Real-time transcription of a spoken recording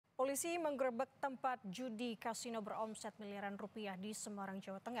Polisi menggerbek tempat judi kasino beromset miliaran rupiah di Semarang,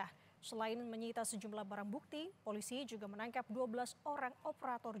 Jawa Tengah. Selain menyita sejumlah barang bukti, polisi juga menangkap 12 orang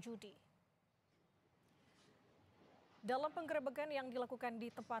operator judi. Dalam penggerebekan yang dilakukan di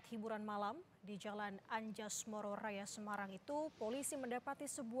tempat hiburan malam di Jalan Anjas Moro Raya Semarang itu, polisi mendapati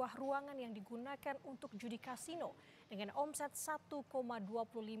sebuah ruangan yang digunakan untuk judi kasino dengan omset 1,25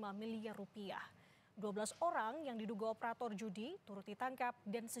 miliar rupiah. 12 orang yang diduga operator judi turut ditangkap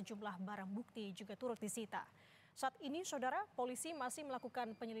dan sejumlah barang bukti juga turut disita. Saat ini, saudara, polisi masih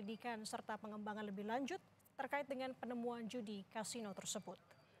melakukan penyelidikan serta pengembangan lebih lanjut terkait dengan penemuan judi kasino tersebut.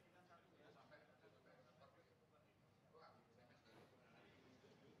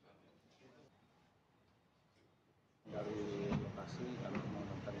 Dari lokasi kami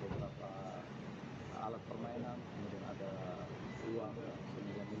menemukan beberapa alat permainan, kemudian ada uang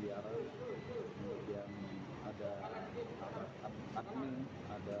senilai miliaran, kemudian ada admin,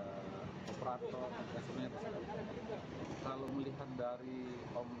 ada operator, dan sebenarnya kalau melihat dari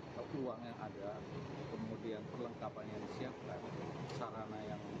uang yang ada, kemudian perlengkapan yang disiapkan, sarana